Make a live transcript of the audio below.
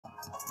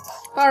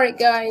Alright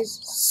guys,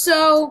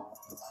 so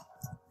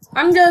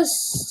I'm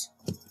just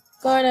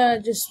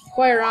gonna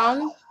play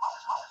around.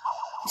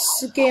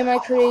 This is a game I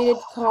created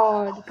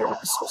called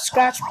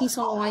Scratch Piece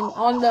Online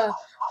on the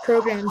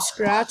program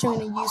Scratch. I'm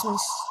gonna use my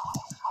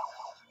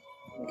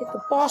get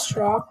the boss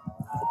drop.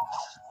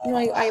 You know,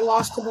 I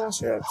lost the boss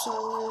drop,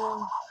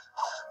 so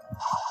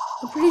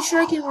I'm pretty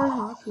sure I can learn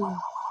hockey.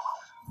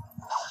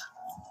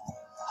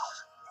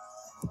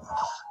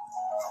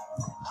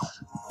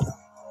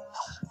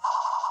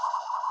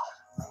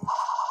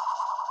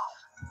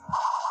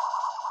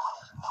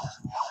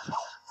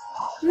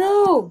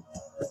 No!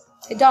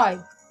 I died.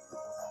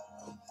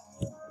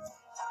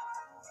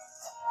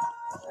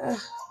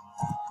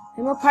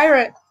 I'm a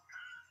pirate.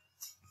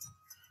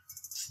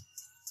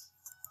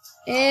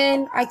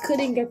 And I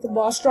couldn't get the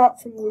boss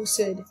drop from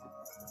Lucid.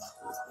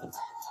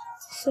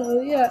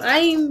 So yeah,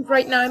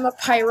 right now I'm a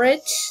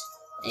pirate.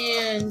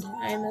 And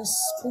I'm a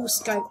blue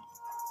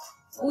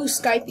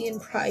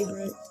Skypian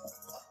pirate.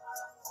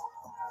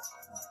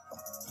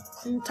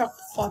 I'm gonna talk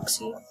to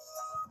Foxy.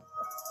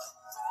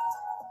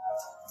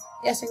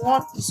 Yes, I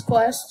want this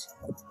quest.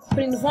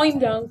 Putting the volume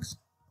down.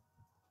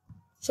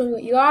 Show me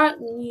what you got.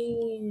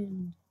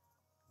 And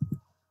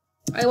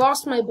I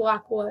lost my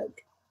black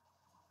leg.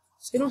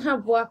 So I don't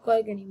have black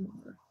leg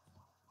anymore.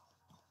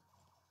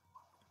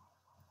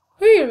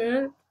 Wait a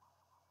minute.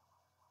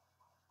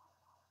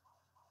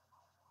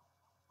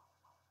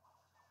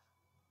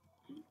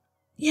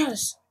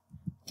 Yes.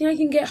 I think I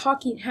can get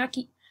hockey.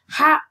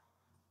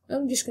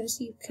 I'm just gonna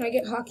see. Can I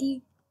get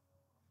hockey?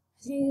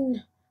 I think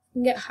I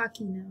can get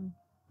hockey now.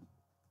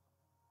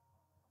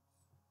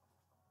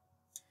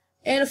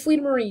 And a fleet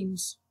of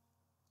Marines.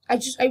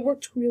 I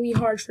worked really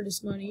hard for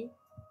this money.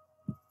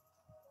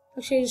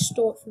 Actually, I just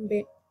stole it from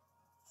Bit.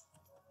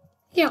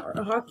 I can't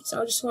learn hockey, so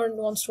I'll just learn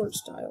one sword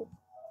style.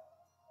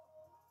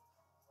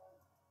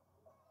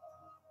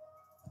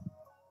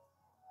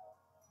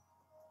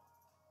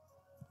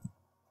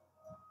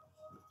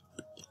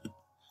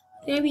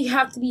 Maybe you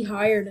have to be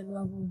higher than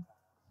level.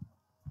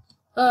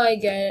 Oh, I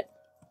get it.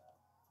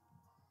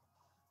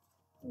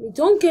 What we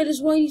don't get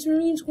is why these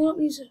Marines want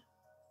me to...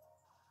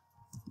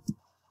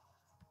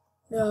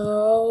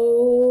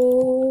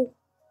 No.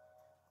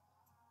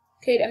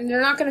 Okay, and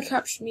they're not gonna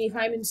capture me if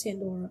I'm in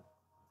Sandora.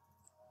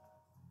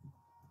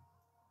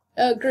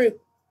 Group.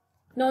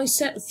 No, I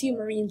sent a few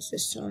Marines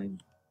this time.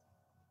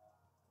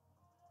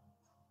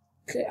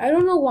 Okay, I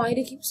don't know why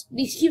they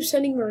keep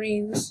sending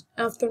Marines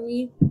after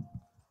me.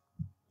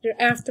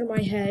 They're after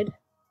my head.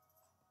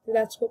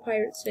 That's what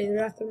pirates say.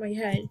 They're after my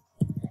head.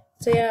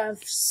 So I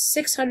have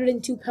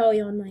 602 Peli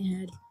on my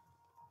head.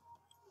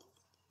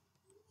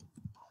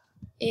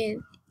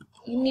 And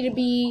you need to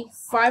be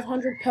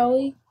 500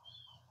 Peli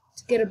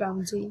to get a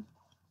bounty.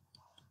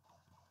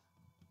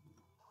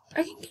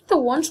 I can get the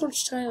one sword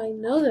style, I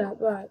know that,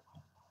 but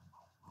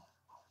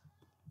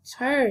it's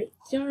hard.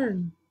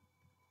 Darn.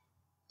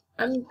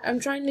 I'm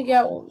trying to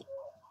get one.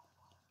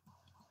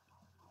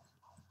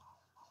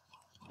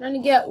 Trying to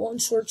get one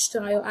sword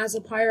style as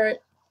a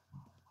pirate,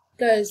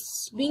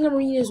 because being a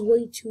marine is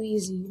way too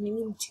easy. I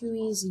mean, too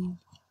easy.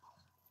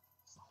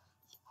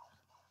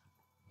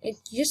 You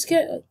just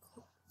get.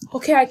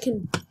 Okay, I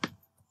can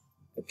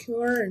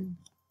learn.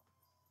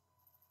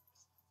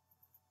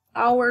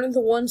 I'll learn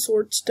the one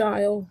sword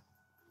style.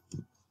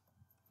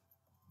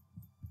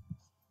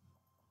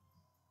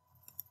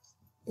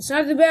 It's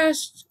not the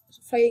best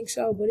fighting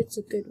style, but it's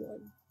a good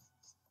one.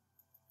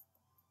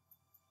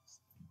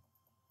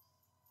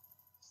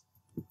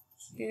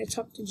 I'm gonna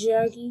talk to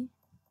Jaggy.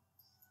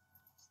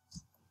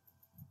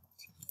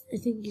 I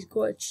think he's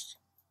glitched.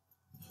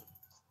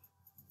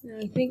 No,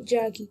 I think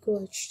Jaggy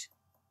glitched.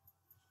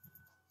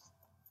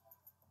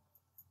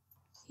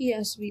 He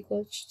has to be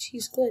glitched.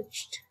 He's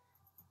glitched.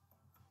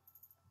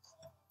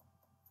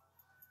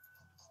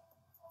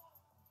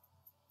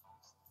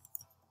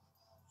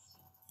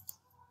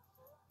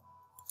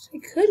 So I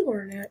could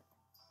learn it.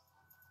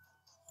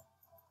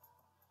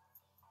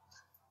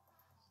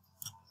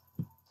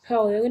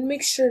 Peli, I'm gonna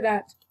make sure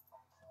that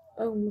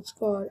what's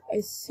called?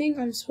 I think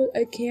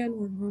I can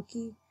learn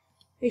hockey.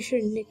 Make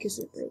sure Nick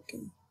isn't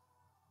broken.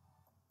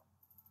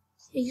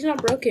 Yeah, he's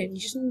not broken.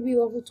 You just need to be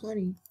level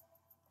 20.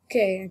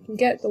 Okay, I can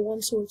get the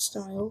one sword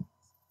style.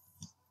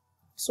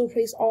 So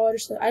replace all other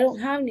styles. I don't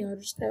have any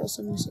other styles,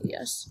 so I'm gonna say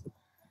yes.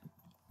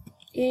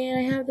 And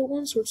I have the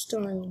one sword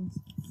style.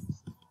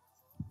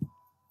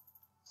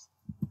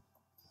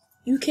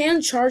 You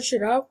can charge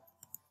it up.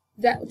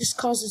 That just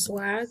causes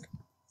lag.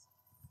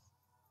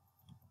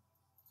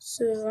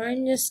 So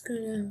I'm just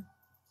gonna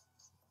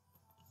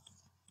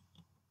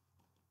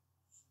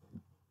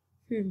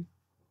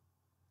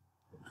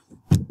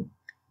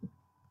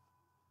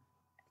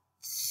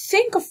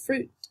think of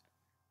fruit.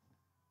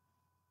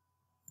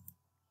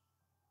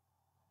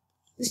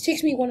 This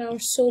takes me 1 hour,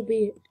 so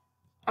be it.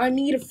 I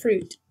need a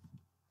fruit.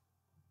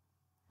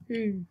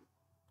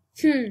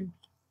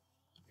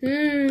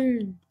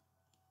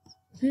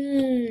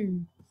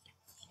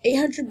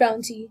 800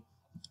 bounty.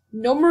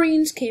 No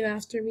Marines came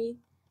after me.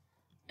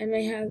 And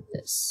I have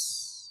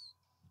this.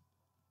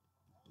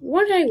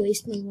 Why did I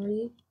waste my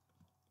money?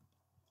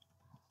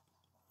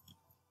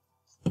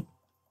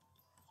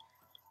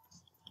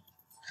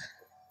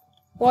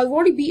 Well, I've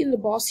already beaten the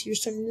boss here,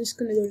 so I'm just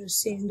gonna go to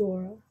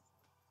Sandora.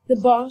 The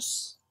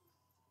boss.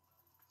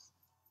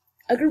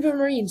 A group of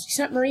Marines. He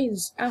sent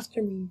Marines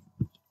after me.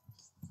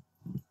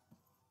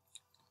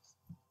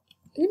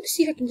 I'm gonna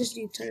see if I can just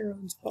do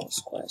Tyrone's boss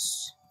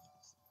quest.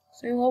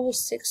 So I'm level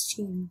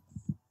 16.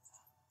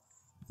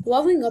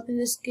 Leveling up in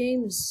this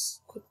game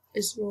is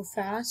real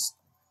fast.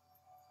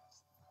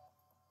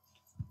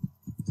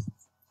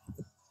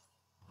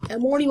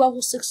 I'm already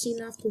level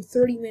 16 after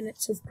 30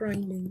 minutes of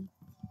grinding.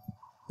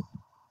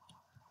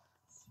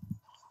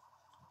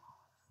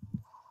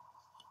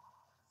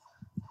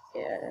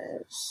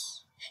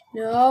 Yes.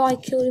 No, I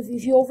killed it.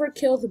 If you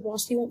overkill the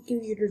boss, he won't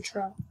give you your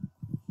trap.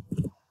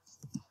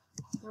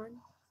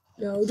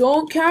 No,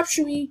 don't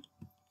capture me.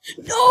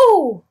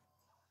 No!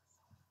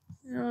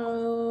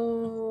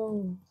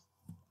 No.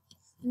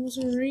 It was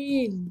a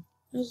Marine.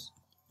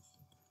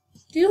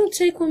 Don't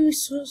take away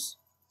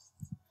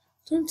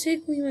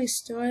my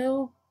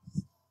style.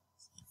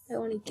 I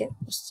want to get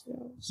busted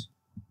out.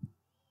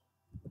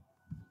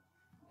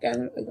 I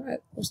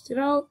got busted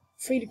out.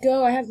 Free to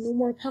go. I have no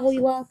more poly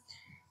left.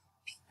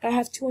 I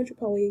have 200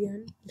 poly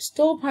again. I'm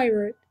still a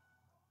pirate.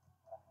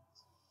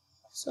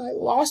 So I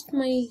lost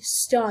my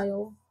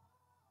style.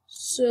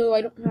 So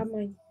I don't have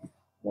my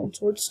one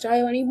sword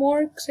style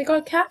anymore because I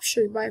got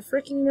captured by a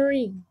freaking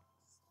Marine.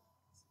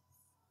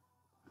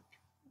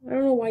 I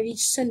don't know why they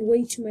just send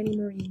way too many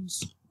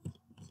Marines.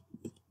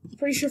 I'm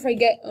pretty sure if I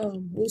get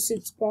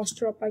Lucid's boss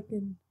drop, I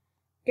can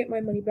get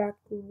my money back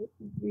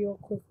real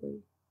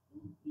quickly.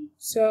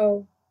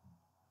 So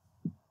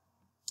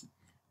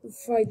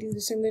if I do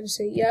this, I'm gonna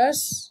say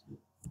yes,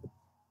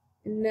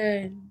 and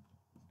then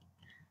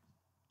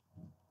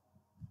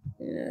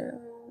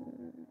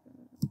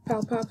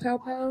pow pow pow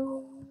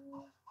pow.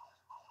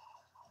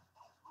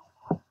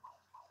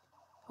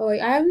 Oh,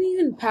 wait, I haven't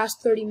even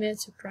passed 30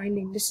 minutes of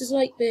grinding. This has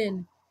like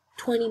been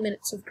 20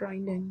 minutes of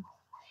grinding,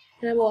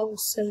 and I'm level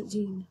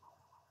 17.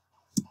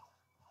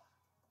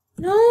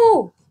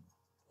 No!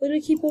 Why do I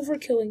keep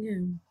overkilling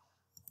him?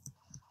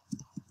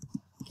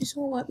 He just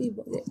won't let me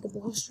get the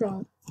boss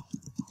drop.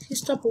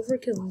 Just stop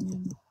overkilling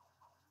him.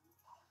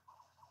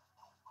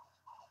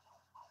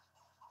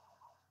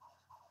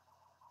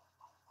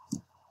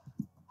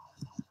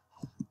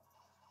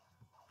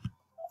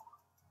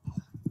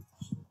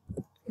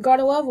 I got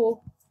a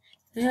level.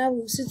 I have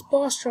Lucid's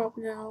boss drop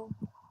now.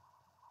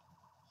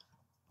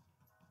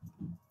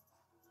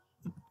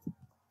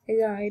 I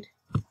died.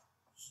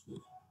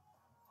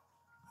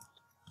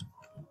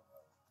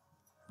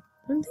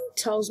 One thing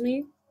tells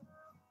me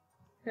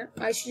that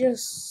I should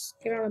just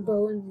get on a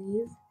boat and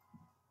leave.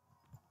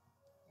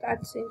 But at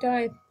the same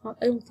time,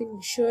 I don't think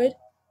we should.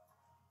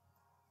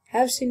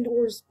 Have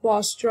Sandora's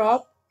boss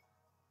drop.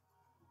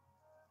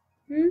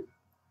 I'm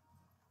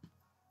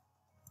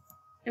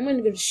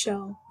gonna go to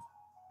Shell.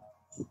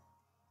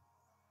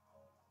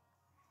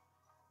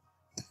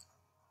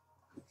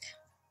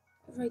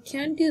 If I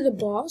can't do the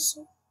boss.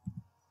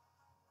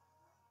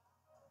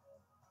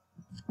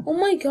 Oh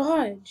my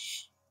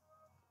gosh.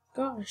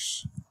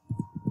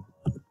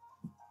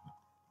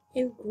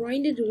 I've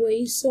grinded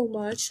away so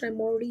much,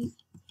 I'm already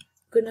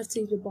good enough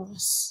to do the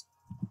boss.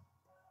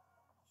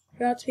 I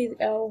forgot to pay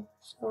the L,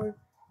 so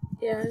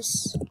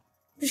yes. I'm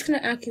just gonna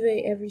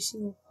activate every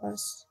single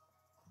quest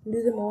and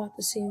do them all at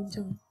the same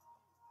time.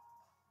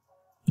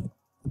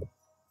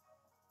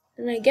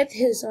 And I get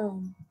his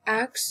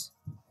axe,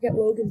 get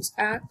Logan's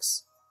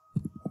axe.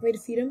 If I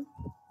defeat him,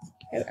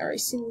 I have every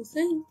single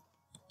thing.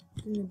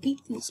 I'm gonna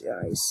beat these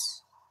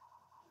guys.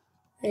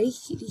 Hey,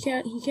 he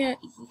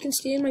can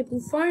stay in my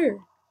blue fire.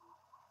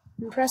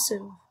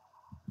 Impressive.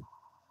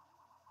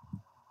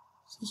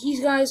 So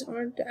these guys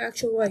aren't the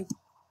actual, like,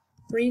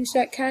 Marines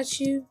that catch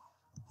you.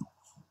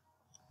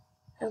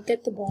 I'll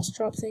get the boss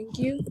drop, thank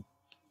you.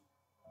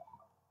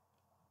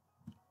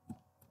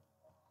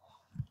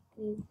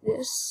 Need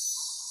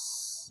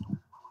this.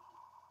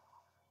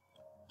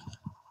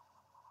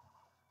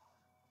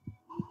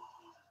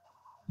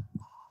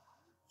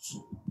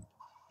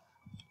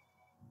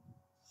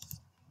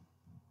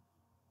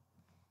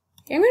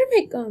 Okay, I'm gonna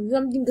make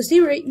something because they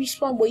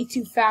respawn way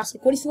too fast.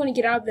 Like, what if you want to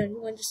get out of there and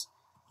you want to just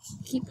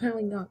keep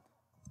piling up?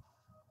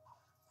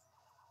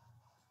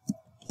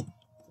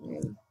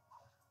 Okay.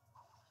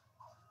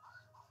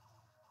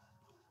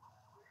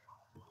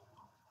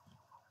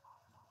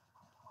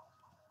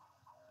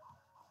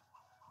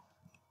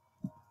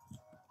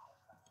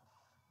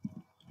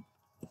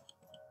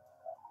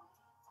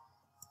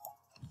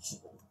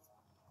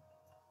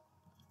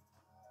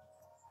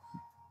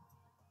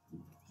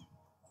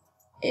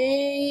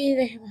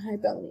 And I have a high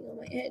bounty on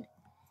my head.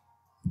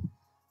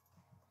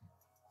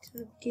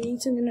 So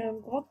I'm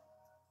gonna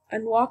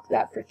unlock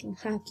that freaking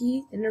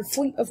Haki, and their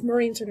fleet of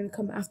Marines are gonna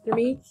come after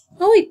me.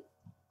 Oh wait!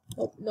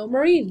 Oh, no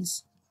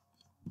Marines.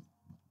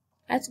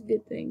 That's a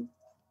good thing.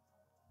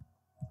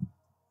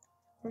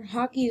 Or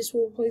Haki is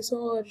will replace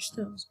all other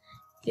stones.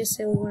 Yes,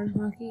 I will learn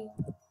Haki.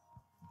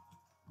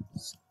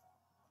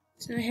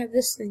 So I have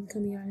this thing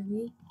coming out of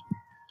me.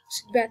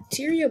 It's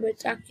bacteria, but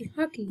it's actually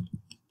hockey.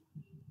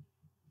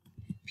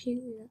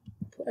 I'm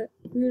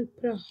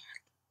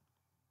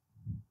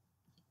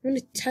gonna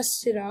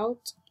test it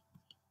out.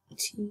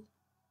 T.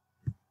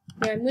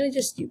 Yeah, I'm gonna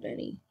just do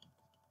Benny.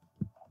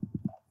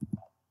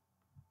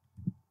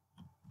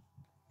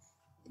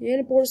 The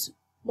end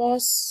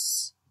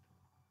boss.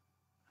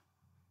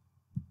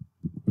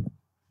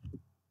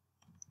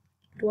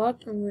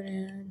 Block. I'm gonna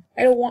add.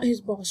 I don't want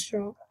his boss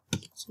drop,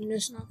 so I'm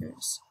just not gonna.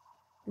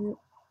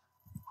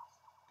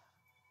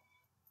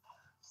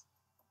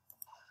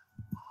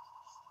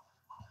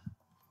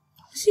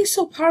 This thing's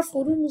so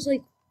powerful. It almost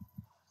like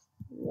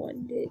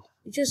one did.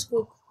 It just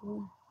like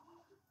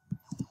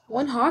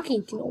one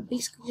hockey can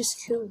basically just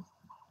kill.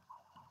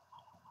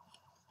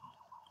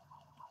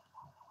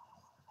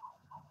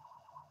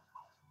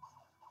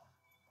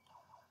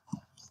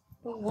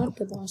 I don't want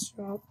the boss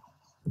drop.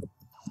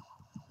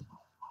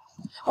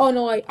 Oh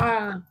no,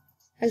 I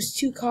was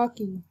too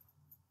cocky.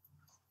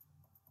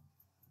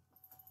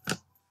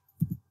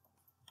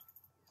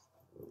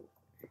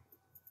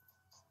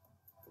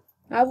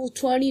 Level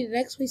 20, the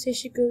next place I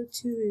should go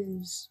to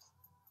is...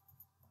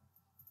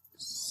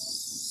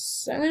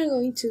 I'm gonna go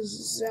into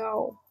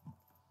Zao.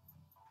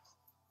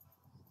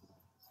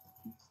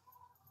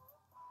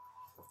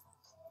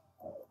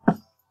 I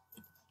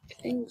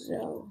think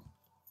Zao.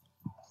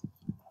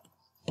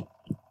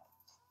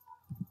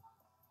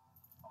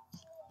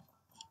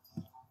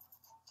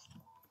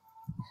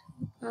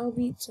 I'll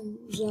beat some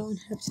Zao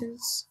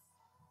inhabitants.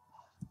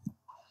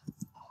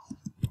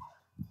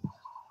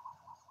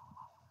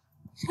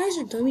 These guys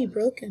are dummy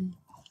broken.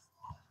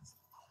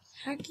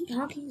 Hockey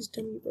is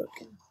dummy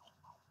broken.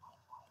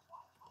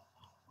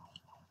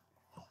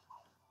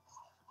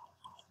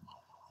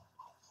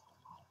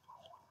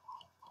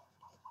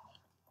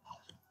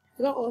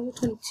 I got level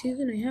 22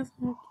 and I have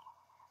hockey.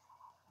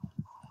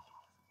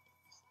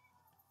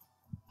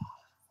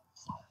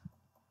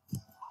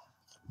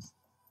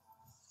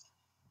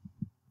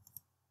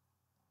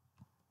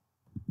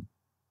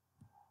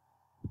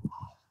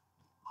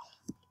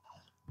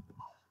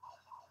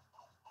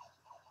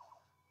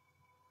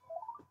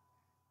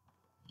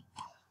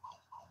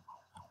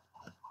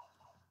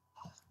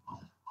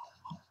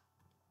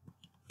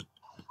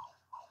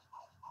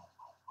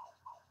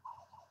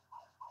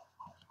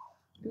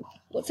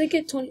 What if I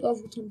get 20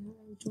 level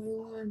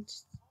 21?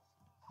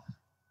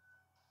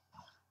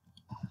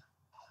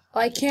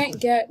 I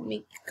can't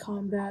make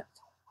combat.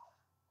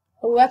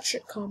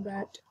 Electric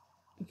combat.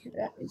 Okay,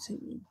 that is what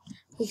I mean.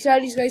 Like, how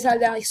these guys have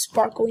that like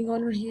sparkling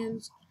on their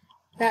hands.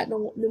 That the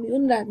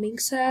one that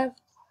minks have.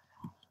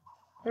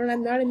 Or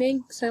I'm not a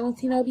mink, so I don't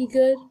think that'll be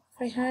good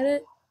if I had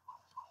it.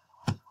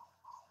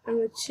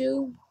 Number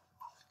 2.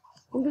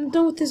 I'm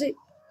done with this. I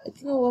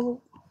think I'll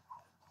level.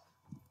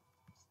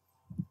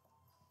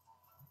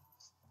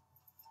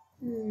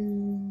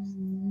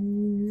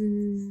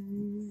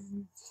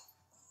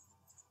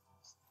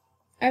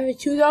 I have a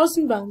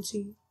 2,000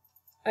 bounty.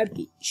 I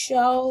beat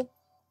Shell.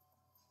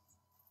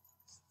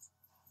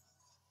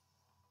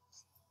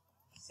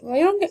 Well, I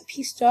don't get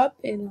pieced up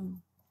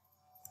in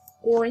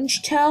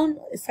Orange Town.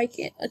 If I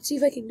can, let's see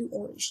if I can do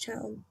Orange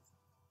Town.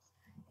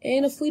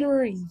 And a fleet of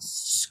Marines.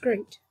 It's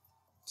great.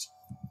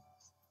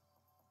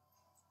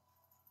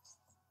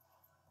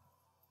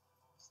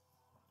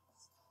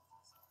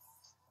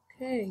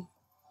 Okay.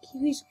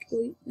 Kiwi's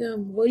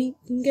what do you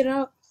can get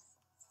up?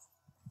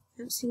 I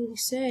don't see what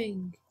he's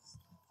saying.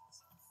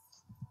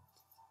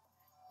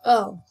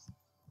 Oh.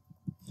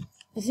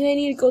 I think I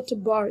need to go to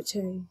Barte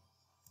to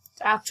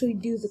actually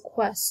do the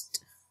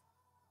quest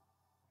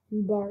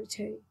in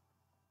Barte.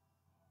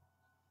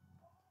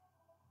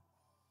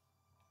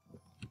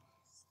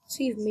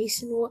 See if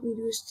Mason will let me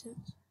do his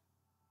test.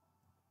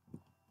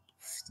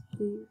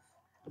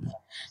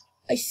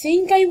 I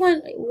think I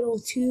went a little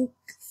too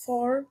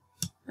far.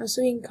 I'm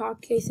so being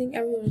cocky. I think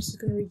everyone else is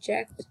gonna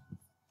reject.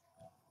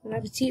 Bon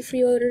appetit,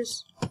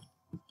 freeloaders. I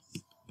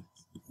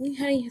think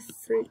how you have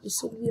fruit,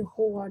 this will be a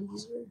whole lot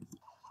easier.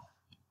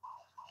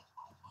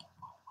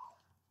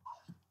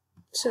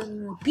 So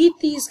I'm gonna beat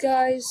these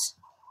guys.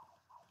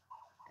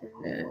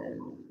 And then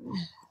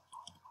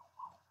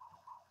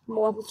I'm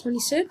level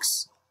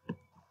 26.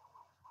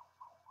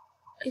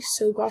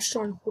 So gosh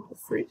darn hope a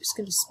fruit is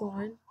gonna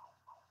spawn.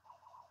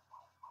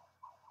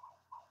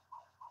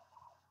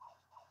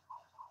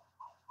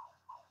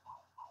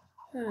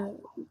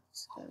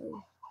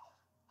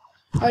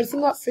 I think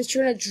about first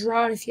you're gonna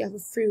drown if you have a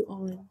fruit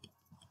on.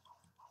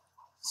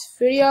 This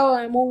video,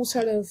 I'm almost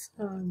out of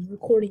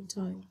recording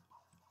time.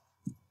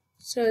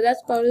 So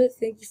that's about it.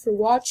 Thank you for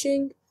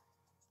watching.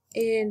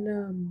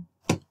 And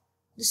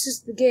this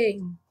is the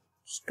game.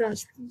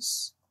 Scratch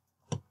Piece.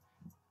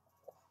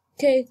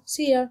 Okay,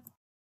 see ya.